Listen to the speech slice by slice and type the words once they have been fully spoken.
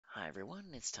everyone,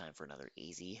 it's time for another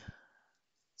easy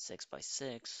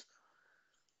 6x6.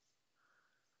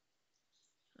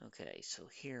 Okay, so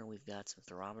here we've got some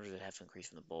thermometers that have to increase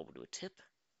from the bulb to a tip,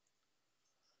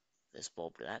 this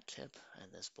bulb to that tip,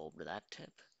 and this bulb to that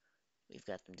tip. We've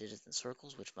got them digits and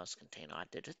circles, which must contain odd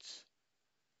digits,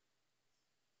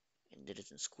 and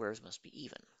digits and squares must be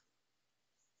even.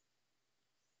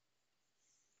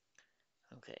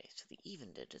 Okay, so the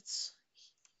even digits,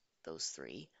 those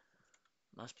three,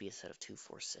 must be a set of 2,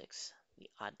 4, 6. The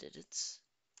odd digits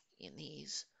in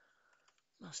these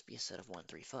must be a set of 1,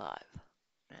 3, 5.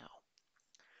 Now,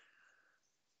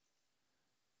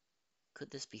 could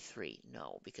this be 3?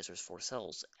 No, because there's 4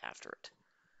 cells after it.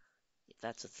 If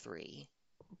that's a 3,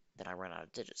 then I run out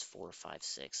of digits, 4, 5,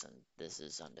 6, and this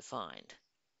is undefined.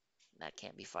 That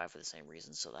can't be 5 for the same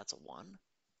reason, so that's a 1.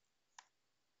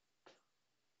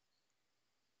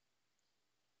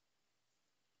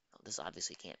 Oh, this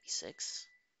obviously can't be 6.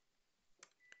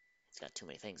 It's got too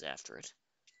many things after it.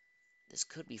 This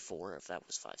could be 4 if that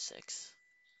was 5, 6.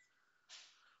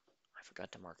 I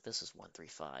forgot to mark this as 1, 3,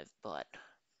 5, but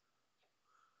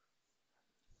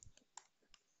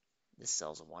this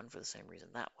cell's a 1 for the same reason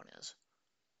that one is.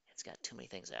 It's got too many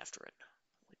things after it,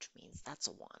 which means that's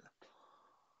a 1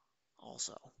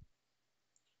 also.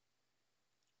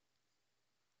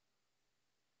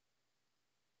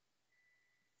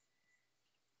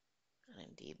 And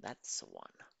indeed, that's a 1.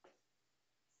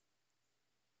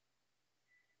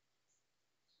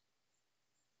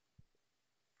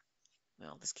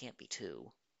 Well, this can't be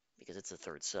 2, because it's the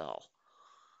third cell.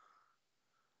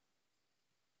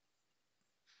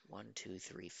 1, 2,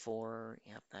 3, 4.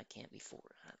 Yep, that can't be 4.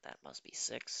 That must be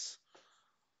 6.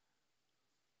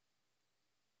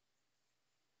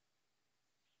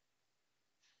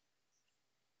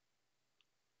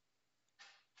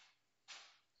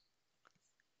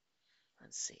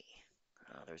 Let's see.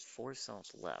 There's 4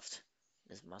 cells left.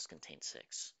 This must contain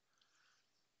 6.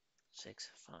 6,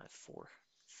 5, 4,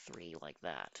 3, like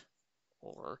that.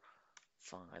 Or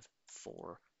 5,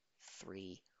 4,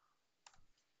 3,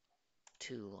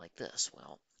 2, like this.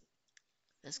 Well,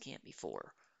 this can't be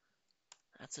 4.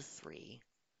 That's a 3.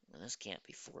 And this can't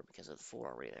be 4 because of the 4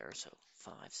 already there. So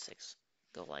 5, 6,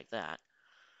 go like that.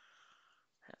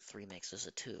 That 3 makes this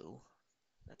a 2.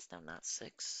 That's now not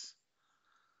 6.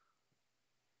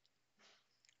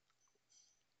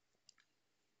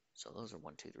 So those are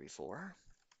 1, 2, 3, 4.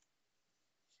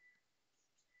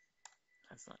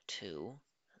 That's not 2.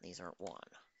 And these aren't 1.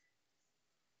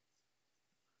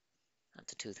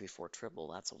 That's a 2, 3, 4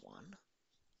 triple. That's a 1.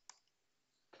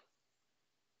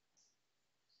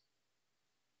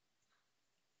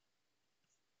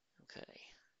 Okay.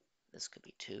 This could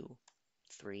be 2,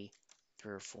 3,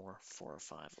 3 or 4, 4 or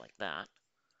 5, like that.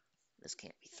 This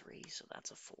can't be 3, so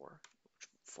that's a 4, which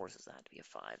forces that to be a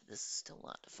 5. This is still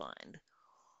not defined.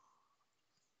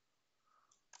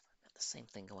 Got the same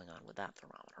thing going on with that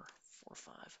thermometer. 4,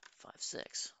 5, 5,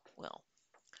 6. Well,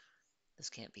 this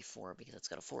can't be 4 because it's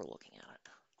got a 4 looking at it.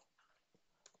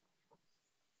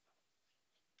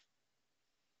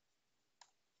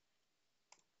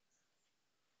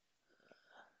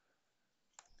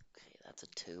 Okay, that's a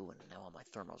 2, and now all my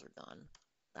thermals are done.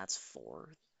 That's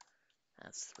 4.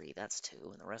 That's 3. That's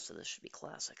 2, and the rest of this should be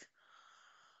classic.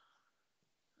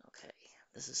 Okay,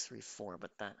 this is 3, 4,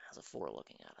 but that has a 4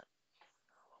 looking at it.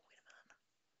 Oh, wait a minute.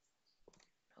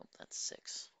 Nope, that's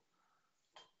 6.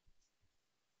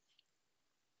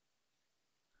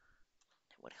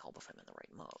 It would help if I'm in the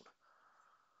right mode.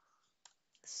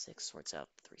 6 sorts out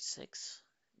 3, 6.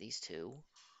 These two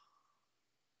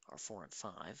are 4 and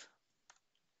 5.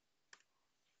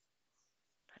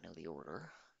 I know the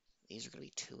order. These are going to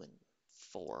be 2 and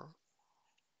 4.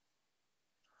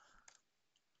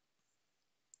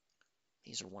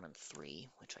 These are 1 and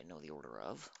 3, which I know the order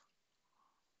of.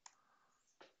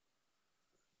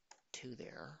 2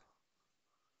 there.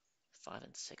 5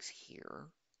 and 6 here,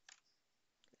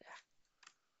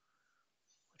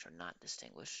 which are not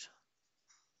distinguished.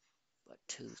 But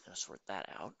 2 is going to sort that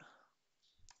out.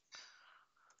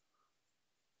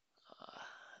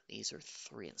 These are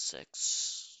 3 and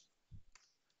 6.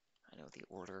 I know the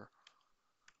order.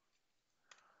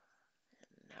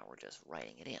 And now we're just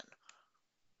writing it in.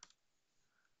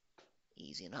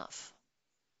 Easy enough.